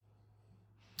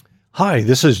Hi,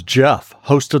 this is Jeff,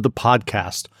 host of the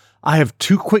podcast. I have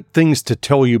two quick things to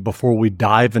tell you before we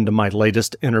dive into my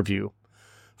latest interview.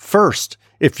 First,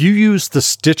 if you use the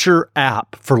Stitcher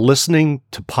app for listening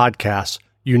to podcasts,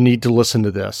 you need to listen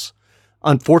to this.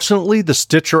 Unfortunately, the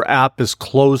Stitcher app is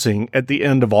closing at the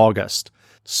end of August,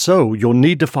 so you'll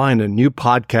need to find a new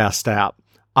podcast app,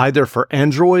 either for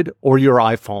Android or your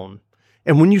iPhone.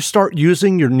 And when you start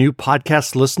using your new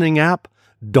podcast listening app,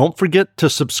 don't forget to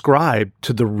subscribe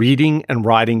to the Reading and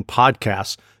Writing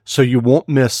podcast so you won't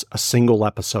miss a single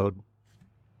episode.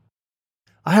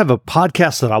 I have a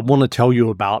podcast that I want to tell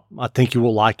you about. I think you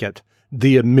will like it.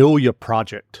 The Amelia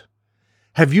Project.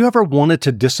 Have you ever wanted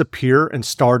to disappear and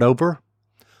start over?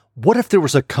 What if there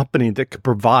was a company that could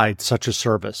provide such a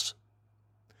service?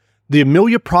 The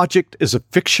Amelia Project is a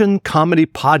fiction comedy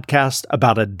podcast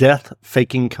about a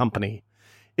death-faking company.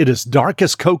 It is dark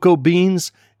as cocoa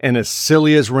beans and as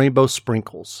silly as rainbow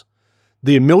sprinkles.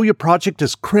 The Amelia Project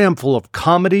is crammed full of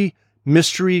comedy,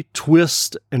 mystery,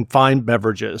 twist, and fine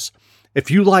beverages.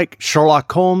 If you like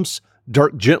Sherlock Holmes,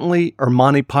 Dirk Gently, or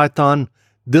Monty Python,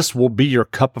 this will be your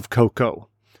cup of cocoa.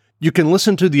 You can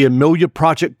listen to the Amelia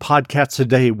Project podcast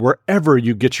today wherever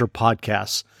you get your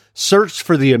podcasts. Search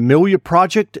for the Amelia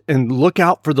Project and look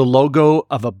out for the logo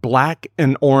of a black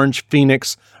and orange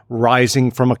phoenix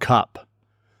rising from a cup.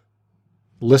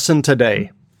 Listen today.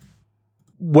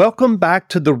 Welcome back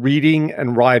to the Reading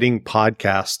and Writing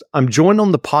podcast. I'm joined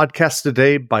on the podcast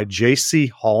today by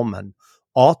J.C. Hallman,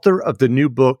 author of the new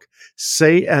book,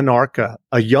 Say Anarcha,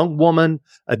 a young woman,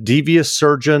 a devious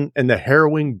surgeon, and the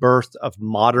harrowing birth of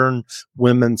modern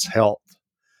women's health.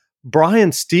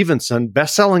 Brian Stevenson,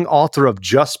 best-selling author of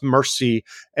Just Mercy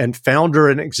and founder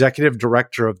and executive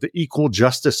director of the Equal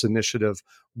Justice Initiative,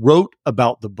 wrote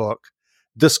about the book.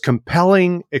 This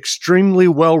compelling, extremely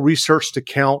well-researched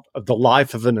account of the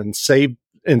life of an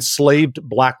enslaved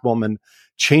Black woman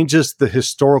changes the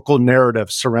historical narrative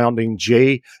surrounding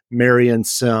J. Marion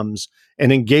Sims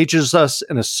and engages us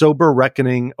in a sober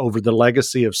reckoning over the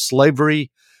legacy of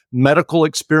slavery, medical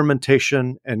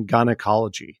experimentation, and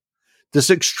gynecology. This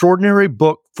extraordinary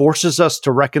book forces us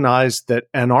to recognize that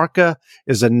anarcha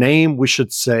is a name we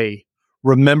should say,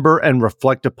 remember, and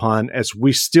reflect upon as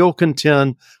we still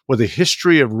contend with a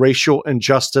history of racial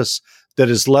injustice that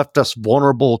has left us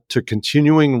vulnerable to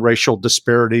continuing racial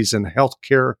disparities in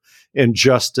healthcare,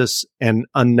 injustice, and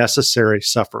unnecessary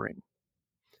suffering.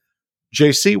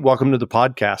 JC, welcome to the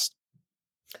podcast.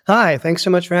 Hi, thanks so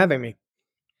much for having me.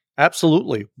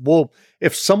 Absolutely. Well,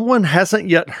 if someone hasn't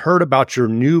yet heard about your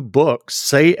new book,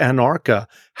 Say Anarcha,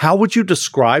 how would you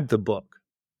describe the book?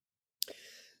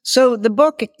 So the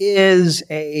book is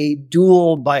a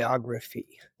dual biography,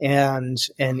 and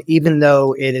even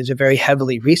though it is a very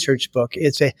heavily researched book,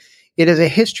 it is a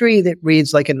history that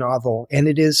reads like a novel, and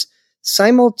it is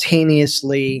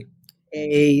simultaneously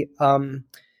a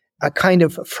kind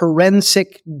of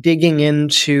forensic digging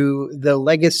into the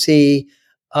legacy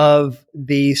of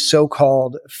the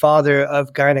so-called father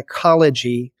of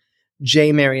gynecology,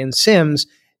 J. Marion Sims,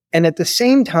 and at the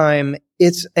same time,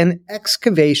 it's an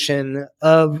excavation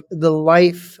of the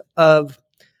life of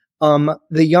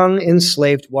the young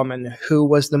enslaved woman who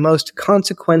was the most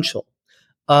consequential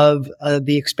of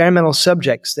the experimental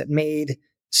subjects that made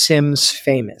Sims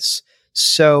famous.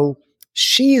 So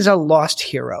she's a lost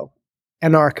hero,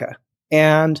 Anarcha.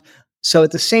 And so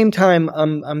at the same time,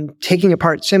 I'm taking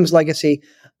apart Sims' legacy.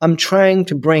 I'm trying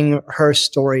to bring her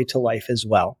story to life as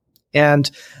well.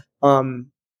 And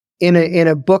in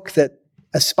a book that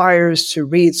aspires to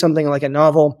read something like a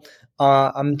novel,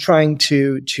 I'm trying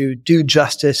to do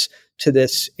justice to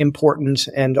this important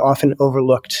and often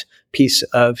overlooked piece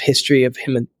of history of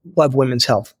women's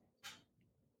health.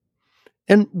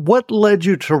 And what led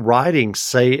you to writing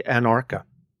Say Anarcha?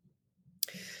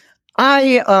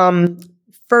 I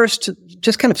first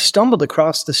just kind of stumbled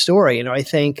across the story. I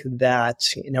think that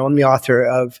I'm the author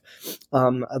of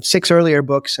 6 earlier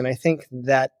books, and I think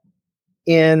that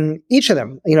in each of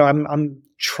them, I'm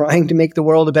trying to make the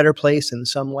world a better place in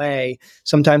some way.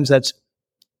 Sometimes that's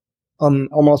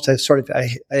almost a sort of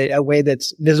a way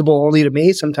that's visible only to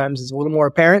me. Sometimes it's a little more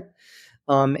apparent.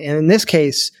 And in this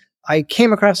case, I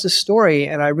came across this story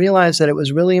and I realized that it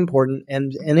was really important.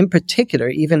 And in particular,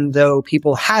 even though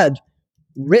people had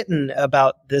written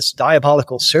about this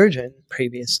diabolical surgeon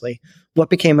previously, what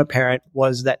became apparent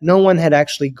was that no one had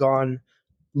actually gone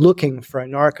looking for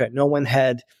Anarcha. No one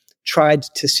had tried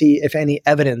to see if any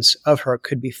evidence of her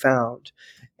could be found.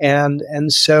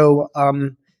 And so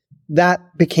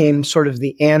that became sort of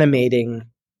the animating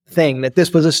thing, that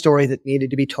this was a story that needed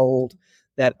to be told,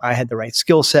 that I had the right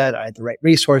skill set, I had the right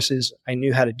resources, I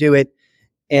knew how to do it.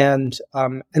 And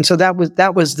so that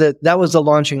was the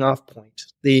launching off point,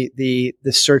 the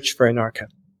search for Anarcha.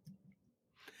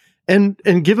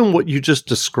 And given what you just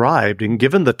described, and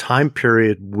given the time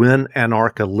period when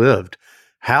Anarcha lived,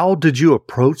 how did you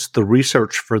approach the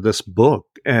research for this book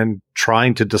and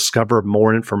trying to discover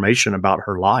more information about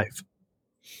her life?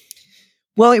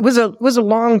 Well, it was a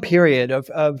long period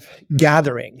of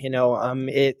gathering.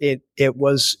 It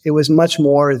was much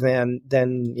more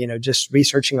than just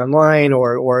researching online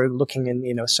or looking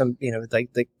in some like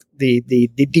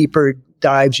the deeper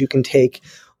dives you can take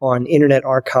on Internet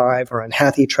Archive or on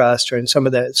HathiTrust or in some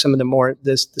of the more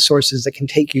the sources that can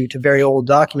take you to very old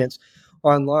documents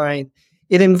online.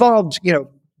 It involved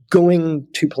going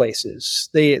to places.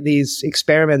 These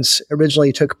experiments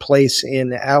originally took place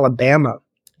in Alabama.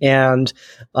 And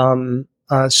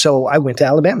so I went to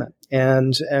Alabama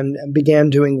and began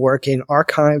doing work in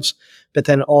archives, but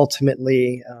then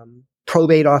ultimately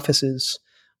probate offices,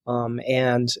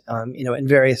 and in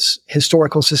various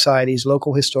historical societies,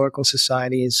 local historical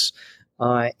societies,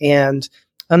 and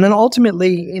then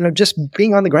ultimately just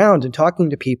being on the ground and talking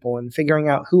to people and figuring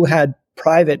out who had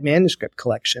private manuscript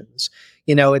collections.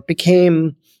 It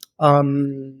became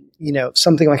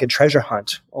something like a treasure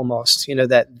hunt almost.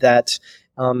 That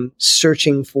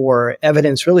searching for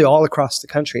evidence really all across the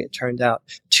country, it turned out,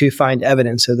 to find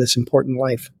evidence of this important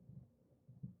life.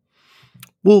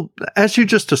 Well, as you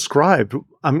just described,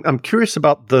 I'm curious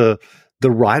about the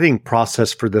writing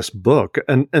process for this book.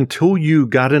 And until you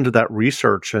got into that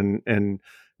research and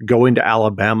going to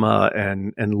Alabama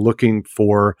and looking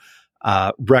for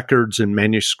records and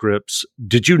manuscripts,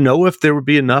 did you know if there would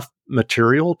be enough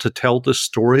material to tell the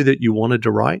story that you wanted to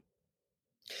write?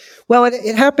 Well,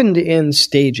 it happened in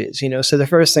stages, So the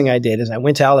first thing I did is I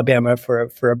went to Alabama for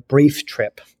a brief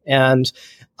trip, and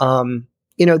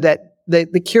that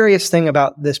the curious thing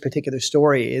about this particular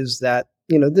story is that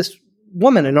this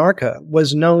woman Anarcha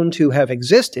was known to have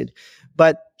existed,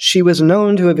 but she was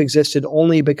known to have existed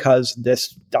only because this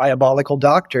diabolical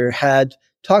doctor had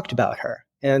talked about her,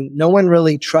 and no one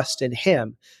really trusted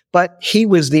him. But he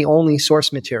was the only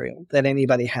source material that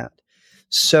anybody had.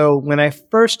 So when I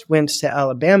first went to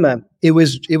Alabama, it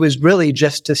was really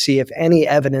just to see if any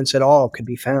evidence at all could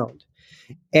be found,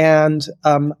 and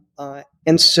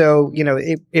so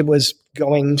it was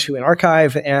going to an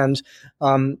archive and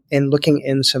looking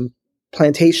in some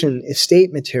plantation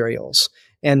estate materials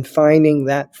and finding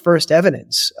that first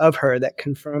evidence of her that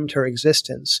confirmed her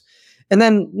existence. And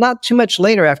then not too much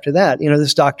later after that,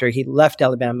 this doctor, he left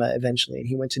Alabama eventually and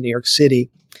he went to New York City.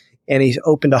 And he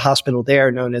opened a hospital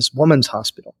there known as Woman's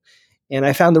Hospital. And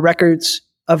I found the records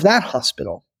of that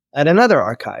hospital at another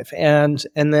archive. And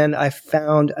then I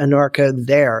found Anarcha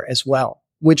there as well,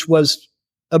 which was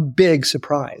a big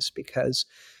surprise because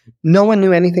no one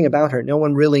knew anything about her. No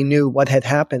one really knew what had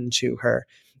happened to her.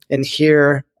 And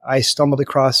here I stumbled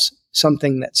across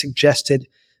something that suggested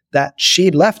that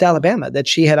she'd left Alabama, that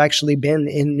she had actually been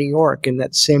in New York, and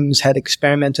that Sims had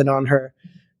experimented on her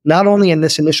not only in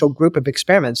this initial group of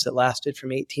experiments that lasted from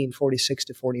 1846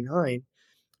 to 49,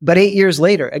 but 8 years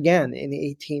later, again in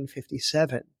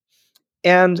 1857.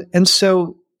 And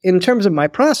so in terms of my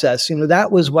process,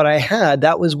 that was what I had.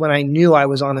 That was when I knew I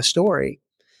was on a story.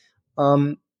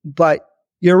 But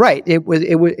you're right.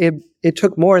 It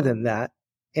took more than that.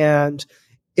 And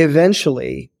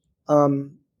eventually,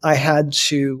 I had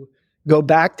to go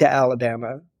back to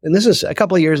Alabama. And this is a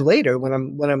couple of years later when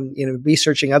I'm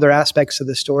researching other aspects of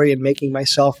the story and making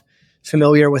myself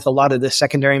familiar with a lot of the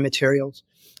secondary materials.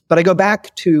 But I go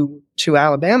back to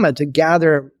Alabama to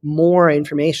gather more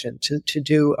information, to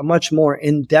do a much more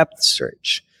in-depth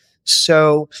search.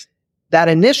 So that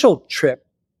initial trip,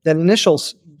 that initial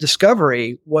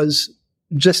discovery was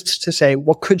just to say,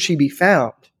 well, could she be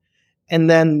found? And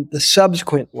then the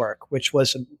subsequent work, which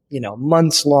was a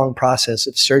months-long process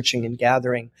of searching and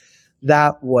gathering,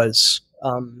 that was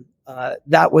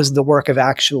the work of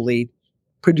actually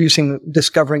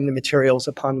discovering the materials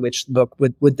upon which the book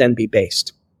would then be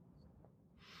based.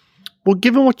 Well,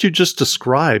 given what you just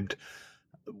described,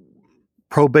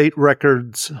 probate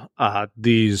records,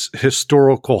 these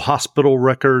historical hospital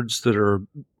records that are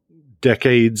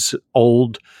decades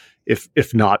old,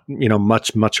 if not,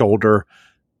 much, much older,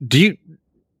 do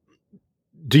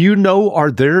you know,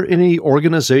 are there any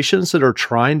organizations that are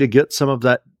trying to get some of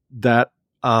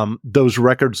those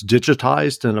records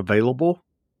digitized and available?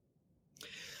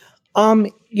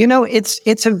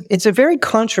 It's a very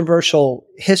controversial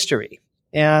history,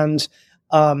 and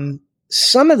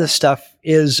some of the stuff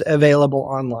is available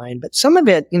online, but some of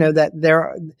it, that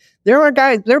there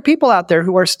are people out there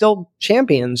who are still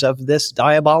champions of this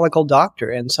diabolical doctor.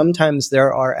 And sometimes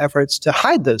there are efforts to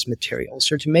hide those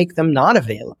materials or to make them not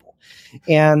available.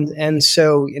 And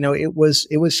so, it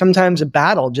was sometimes a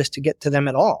battle just to get to them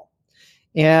at all.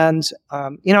 And,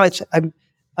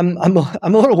 I'm a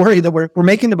little worried that we're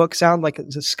making the book sound like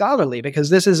it's scholarly, because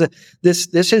this is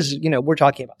we're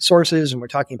talking about sources and we're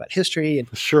talking about history,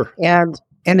 and sure, and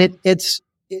it is,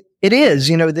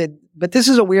 but this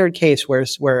is a weird case where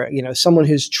someone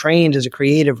who's trained as a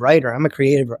creative writer.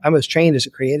 I was trained as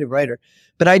a creative writer,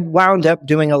 but I wound up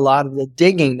doing a lot of the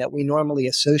digging that we normally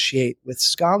associate with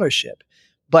scholarship.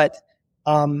 But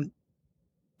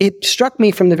it struck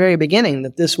me from the very beginning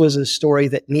that this was a story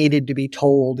that needed to be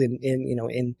told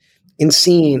in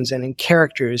scenes and in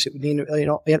characters.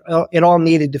 It all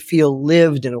needed to feel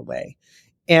lived in a way.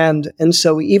 And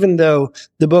so even though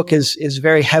the book is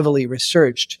very heavily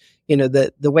researched,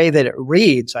 the way that it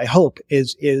reads, I hope,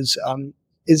 is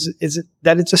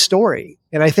that it's a story.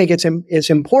 And I think it's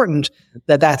important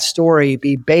that story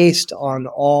be based on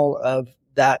all of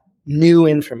that new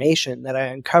information that I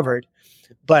uncovered.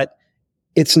 But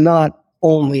it's not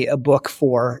only a book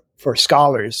for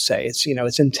scholars, say.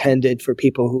 It's intended for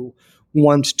people who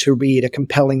want to read a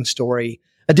compelling story,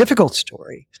 a difficult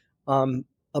story,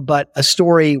 but a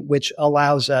story which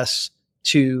allows us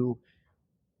to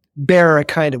bear a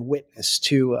kind of witness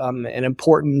to an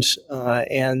important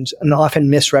and an often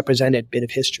misrepresented bit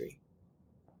of history.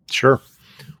 Sure.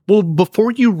 Well,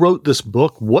 before you wrote this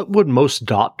book, what would most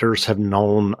doctors have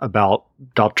known about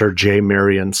Dr. J.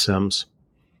 Marion Sims?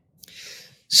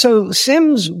 So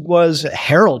Sims was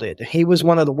heralded. He was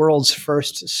one of the world's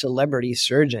first celebrity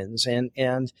surgeons,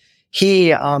 and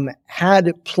he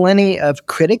had plenty of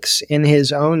critics in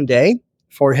his own day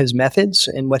for his methods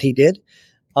and what he did.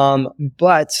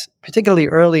 But particularly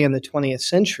early in the 20th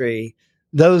century,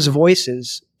 those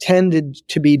voices tended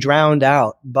to be drowned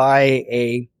out by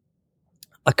a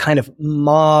kind of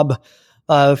mob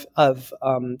of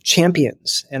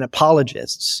champions and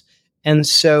apologists. And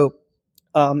so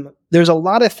there's a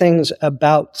lot of things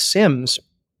about Sims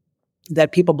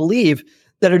that people believe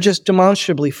that are just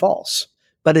demonstrably false,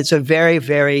 but it's a very,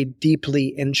 very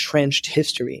deeply entrenched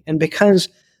history. And because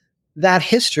that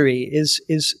history is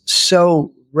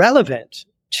so relevant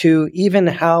to even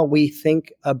how we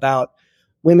think about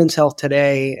women's health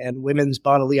today and women's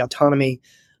bodily autonomy,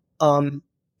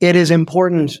 it is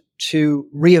important to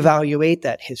reevaluate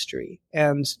that history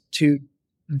and to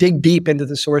dig deep into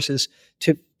the sources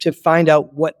to find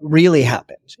out what really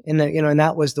happened. And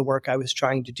that was the work I was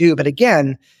trying to do. But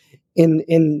again,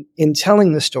 in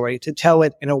telling the story, to tell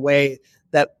it in a way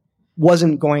that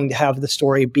wasn't going to have the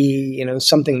story be,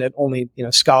 something that only,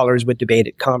 scholars would debate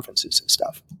at conferences and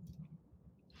stuff.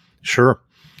 Sure.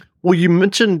 Well, you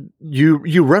mentioned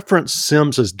you referenced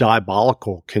Sims as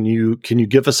diabolical. Can you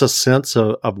give us a sense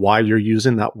of why you're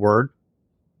using that word?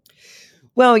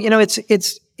 Well, it's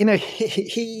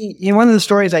he one of the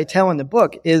stories I tell in the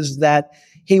book is that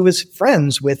he was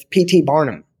friends with P.T.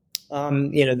 Barnum,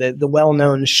 the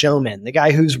well-known showman, the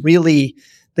guy who's really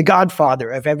the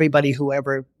godfather of everybody who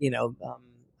ever,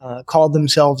 called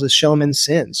themselves a showman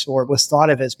since, or was thought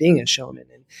of as being a showman.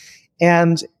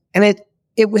 And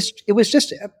it was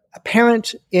just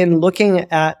apparent in looking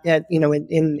at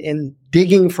in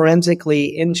digging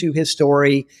forensically into his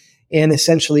story, in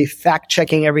essentially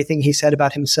fact-checking everything he said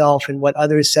about himself and what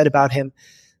others said about him,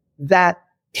 that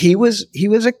he was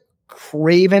a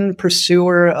craven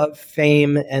pursuer of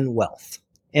fame and wealth.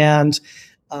 And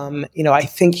I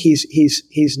think he's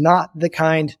not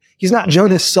he's not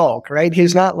Jonas Salk, right?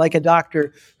 He's not like a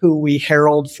doctor who we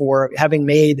herald for having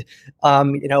made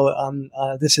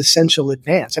this essential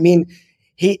advance. I mean,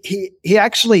 he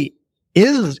actually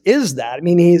is that. I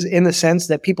mean, he's in the sense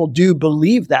that people do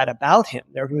believe that about him.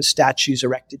 There were statues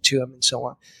erected to him and so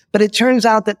on. But it turns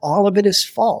out that all of it is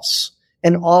false.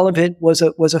 And all of it was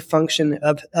a function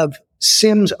of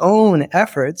Sims' own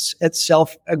efforts at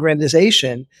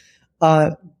self-aggrandization.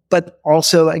 But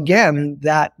also, again,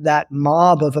 that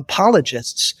mob of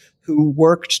apologists who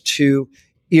worked to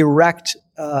erect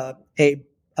a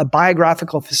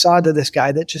biographical facade to this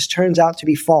guy that just turns out to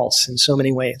be false in so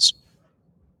many ways.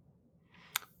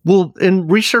 Well, in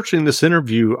researching this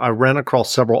interview, I ran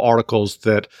across several articles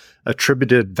that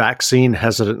attributed vaccine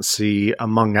hesitancy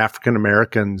among African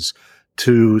Americans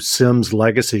to Sims'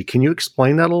 legacy. Can you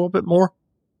explain that a little bit more?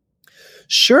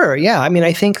 Sure. Yeah. I mean,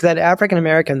 I think that African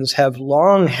Americans have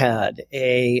long had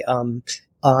a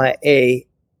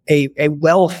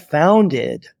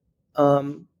well-founded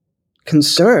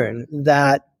concern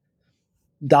that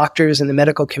doctors in the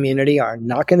medical community are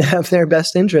not going to have their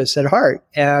best interests at heart.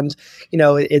 And,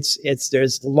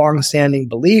 there's the longstanding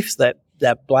belief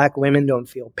that Black women don't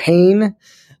feel pain.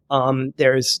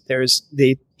 There's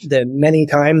the many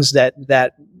times that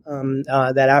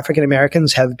African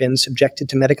Americans have been subjected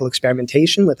to medical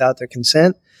experimentation without their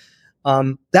consent.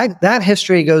 That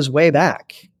history goes way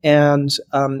back, and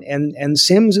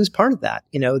Sims is part of that.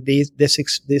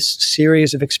 This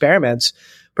series of experiments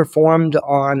performed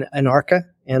on Anarcha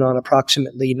and on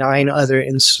approximately 9 other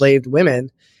enslaved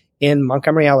women in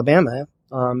Montgomery, Alabama,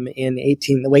 in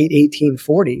the late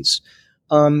 1840s,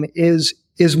 is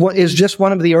just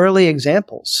one of the early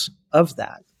examples of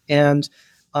that, and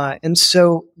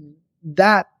so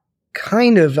that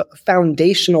kind of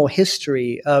foundational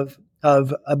history of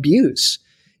abuse,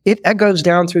 it echoes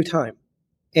down through time,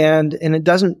 and it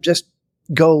doesn't just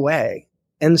go away.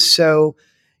 And so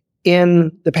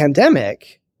in the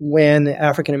pandemic, when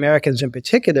African Americans in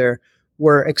particular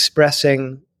were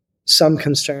expressing some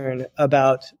concern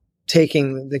about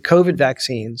taking the COVID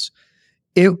vaccines,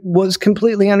 it was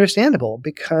completely understandable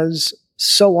because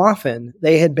so often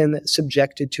they had been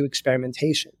subjected to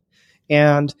experimentation.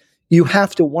 And you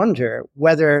have to wonder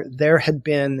whether there had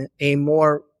been a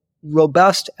more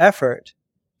robust effort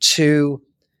to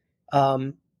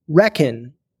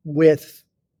reckon with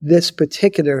this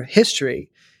particular history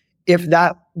if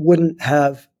that wouldn't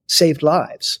have saved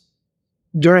lives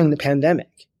during the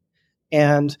pandemic.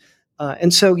 And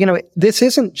so, this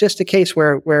isn't just a case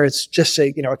where it's just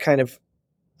a kind of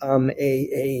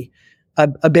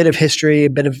a bit of history, a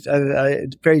bit of a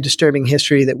very disturbing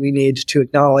history that we need to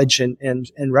acknowledge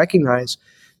and recognize.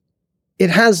 It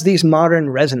has these modern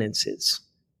resonances,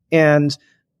 and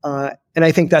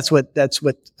I think that's what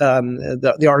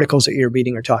the articles that you're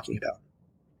reading are talking about.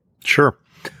 Sure.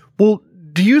 Well,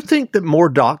 do you think that more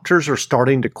doctors are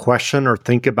starting to question or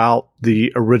think about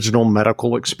the original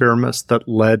medical experiments that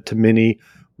led to many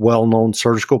well-known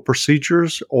surgical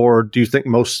procedures, or do you think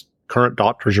most current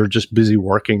doctors are just busy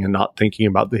working and not thinking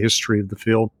about the history of the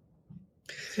field?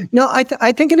 No,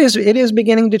 I think it is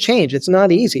beginning to change. It's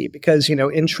not easy because,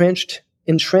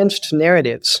 entrenched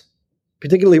narratives,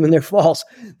 particularly when they're false,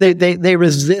 they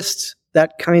resist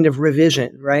that kind of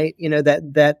revision, right?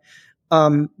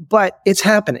 But it's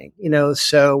happening,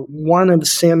 so one of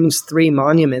Sims' 3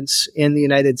 monuments in the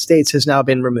United States has now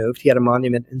been removed. He had a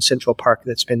monument in Central Park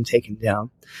that's been taken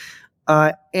down.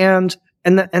 And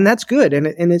that's good. And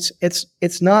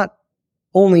it's not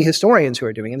only historians who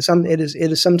are doing it. It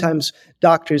is sometimes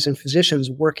doctors and physicians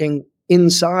working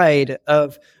inside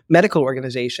of medical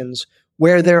organizations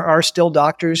where there are still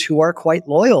doctors who are quite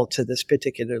loyal to this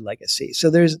particular legacy. So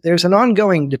there's an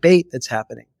ongoing debate that's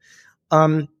happening.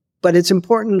 But it's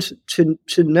important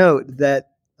to note that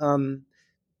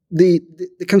the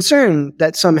concern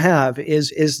that some have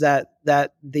is that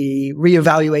the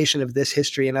reevaluation of this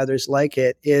history and others like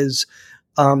it is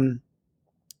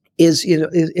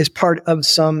part of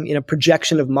some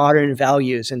projection of modern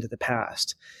values into the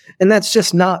past, and that's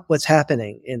just not what's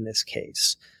happening in this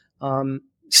case.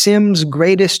 Sims'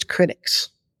 greatest critics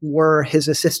were his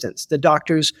assistants, the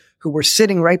doctors who were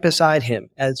sitting right beside him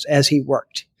as he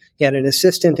worked. He had an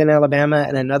assistant in Alabama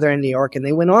and another in New York, and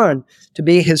they went on to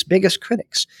be his biggest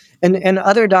critics. And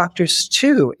other doctors,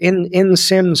 too, in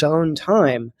Sims' own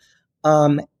time,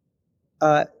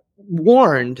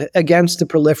 warned against the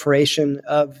proliferation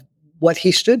of what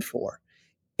he stood for.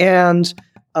 And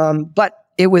but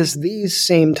it was these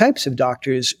same types of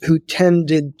doctors who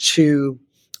tended to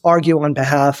argue on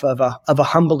behalf of a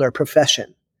humbler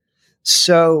profession.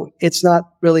 So it's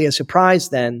not really a surprise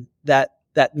then that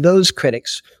those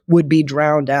critics would be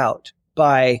drowned out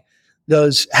by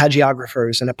those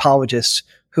hagiographers and apologists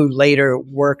who later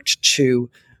worked to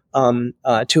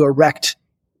erect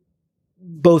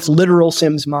both literal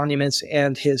Sims monuments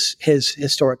and his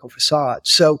historical facade.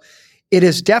 So it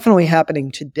is definitely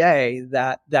happening today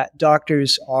that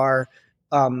doctors are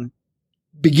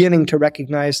beginning to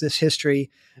recognize this history.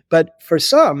 But for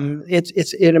some,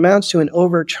 it amounts to an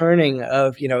overturning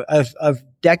of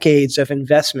decades of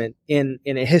investment in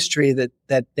a history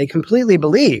that they completely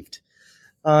believed,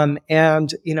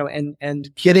 and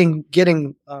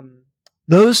getting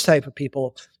those type of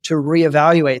people to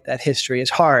reevaluate that history is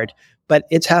hard, but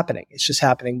it's happening. It's just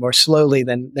happening more slowly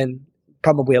than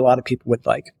probably a lot of people would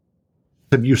like.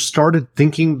 Have you started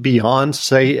thinking beyond,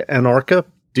 say, Anarcha?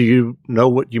 Do you know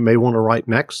what you may want to write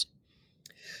next?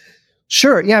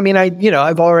 Sure. Yeah. I mean,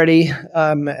 I've already,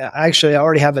 actually, I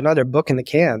already have another book in the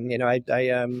can.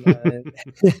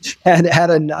 Had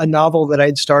a novel that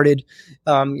I'd started,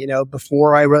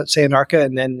 before I wrote Sayonarka,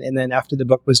 and then after the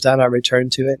book was done, I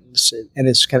returned to it, and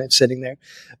it's kind of sitting there.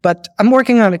 But I'm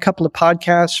working on a couple of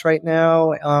podcasts right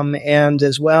now, and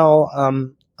as well,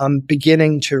 I'm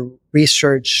beginning to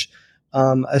research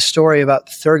a story about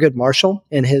Thurgood Marshall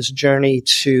and his journey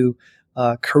to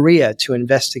Korea to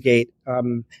investigate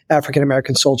African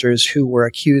American soldiers who were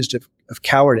accused of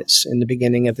cowardice in the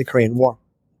beginning of the Korean War.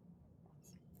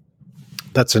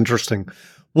 That's interesting.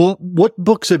 Well, what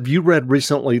books have you read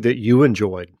recently that you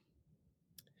enjoyed?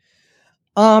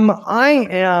 I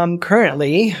am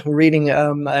currently reading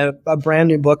a brand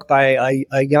new book by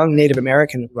a young Native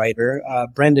American writer,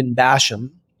 Brendan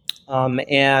Basham,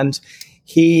 and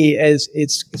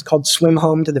it's called Swim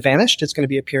Home to the Vanished. It's going to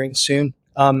be appearing soon.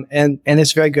 And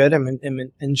it's very good. I'm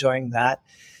enjoying that.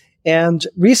 And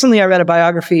recently I read a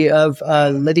biography of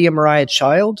Lydia Mariah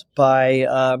Child by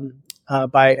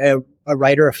a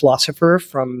writer, a philosopher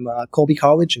from Colby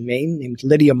College in Maine named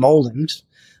Lydia Moland.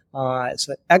 It's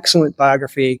an excellent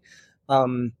biography.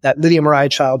 That Lydia Mariah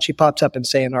Child, she pops up in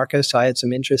Sayonarka, so I had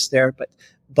some interest there.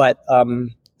 But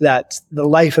that the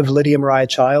life of Lydia Mariah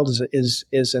Child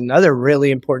is another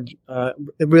really important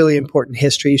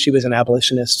history. She was an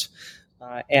abolitionist.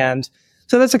 And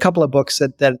so that's a couple of books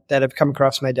that have come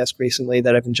across my desk recently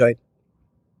that I've enjoyed.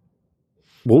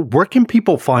 Well, where can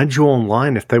people find you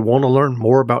online if they want to learn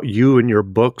more about you and your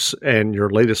books and your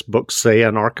latest book,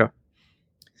 Sayonarka?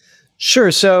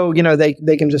 Sure. So,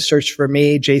 they can just search for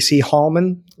me, JC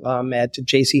Hallman, at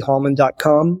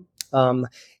jchallman.com.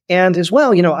 And as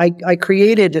well, I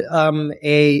created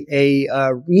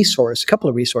a resource, a couple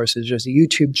of resources. There's a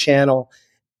YouTube channel,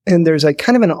 and there's a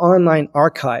kind of an online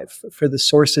archive for the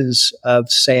sources of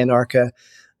Sayonarka,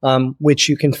 which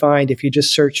you can find if you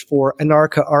just search for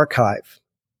Anarcha Archive.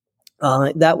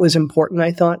 That was important,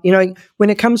 I thought. When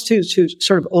it comes to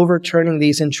sort of overturning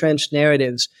these entrenched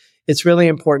narratives, it's really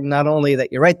important not only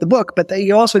that you write the book, but that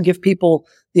you also give people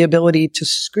the ability to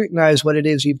scrutinize what it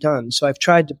is you've done. So I've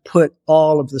tried to put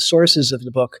all of the sources of the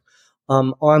book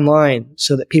online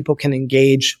so that people can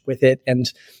engage with it,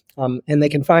 and they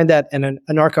can find that at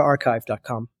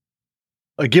anarchaarchive.com.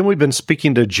 Again, we've been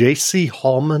speaking to J.C.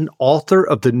 Hallman, author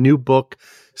of the new book,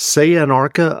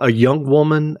 Sayonarka, A Young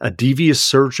Woman, a Devious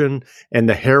Surgeon, and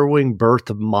the Harrowing Birth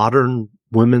of Modern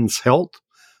Women's Health.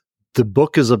 The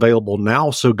book is available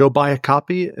now, so go buy a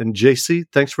copy. And J.C.,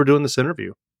 thanks for doing this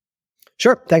interview.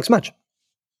 Sure. Thanks much.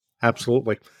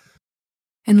 Absolutely.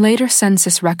 In later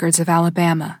census records of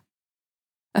Alabama,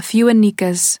 a few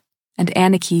Anikas and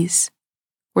Anakis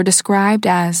were described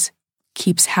as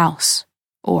keeps house,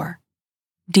 or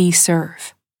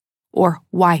de-serve, or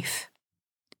wife.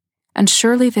 And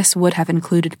surely this would have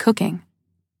included cooking.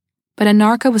 But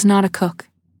Anarcha was not a cook.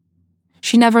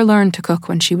 She never learned to cook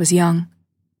when she was young.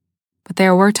 But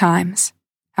there were times,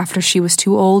 after she was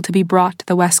too old to be brought to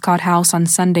the Westcott house on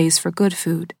Sundays for good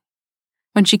food,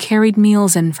 when she carried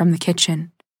meals in from the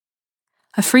kitchen.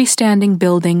 A freestanding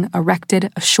building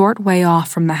erected a short way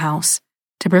off from the house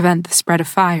to prevent the spread of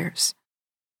fires.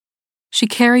 She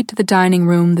carried to the dining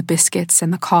room the biscuits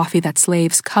and the coffee that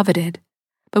slaves coveted,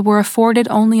 but were afforded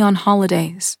only on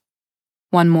holidays.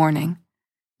 One morning,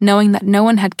 knowing that no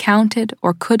one had counted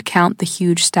or could count the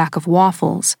huge stack of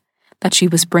waffles that she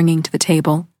was bringing to the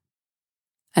table,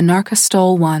 Anarcha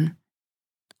stole one,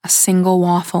 a single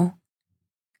waffle,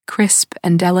 crisp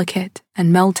and delicate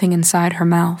and melting inside her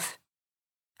mouth,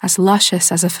 as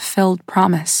luscious as a fulfilled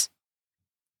promise.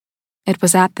 It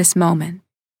was at this moment,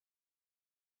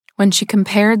 when she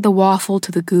compared the waffle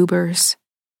to the goobers,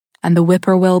 and the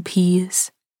whippoorwill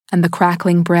peas, and the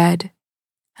crackling bread,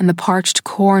 and the parched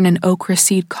corn and okra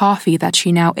seed coffee that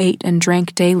she now ate and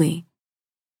drank daily,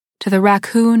 to the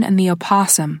raccoon and the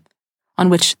opossum, on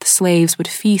which the slaves would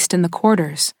feast in the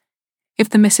quarters, if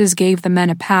the missus gave the men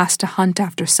a pass to hunt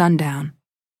after sundown.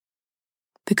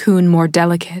 The coon more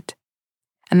delicate,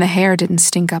 and the hare didn't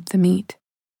stink up the meat.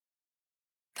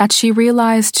 That she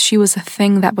realized she was a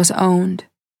thing that was owned,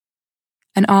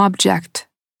 an object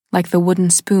like the wooden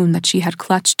spoon that she had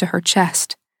clutched to her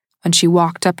chest when she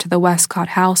walked up to the Westcott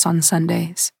house on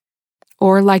Sundays,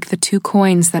 or like the 2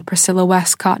 coins that Priscilla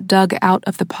Westcott dug out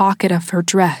of the pocket of her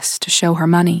dress to show her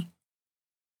money,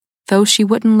 though she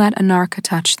wouldn't let Anarcha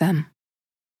touch them.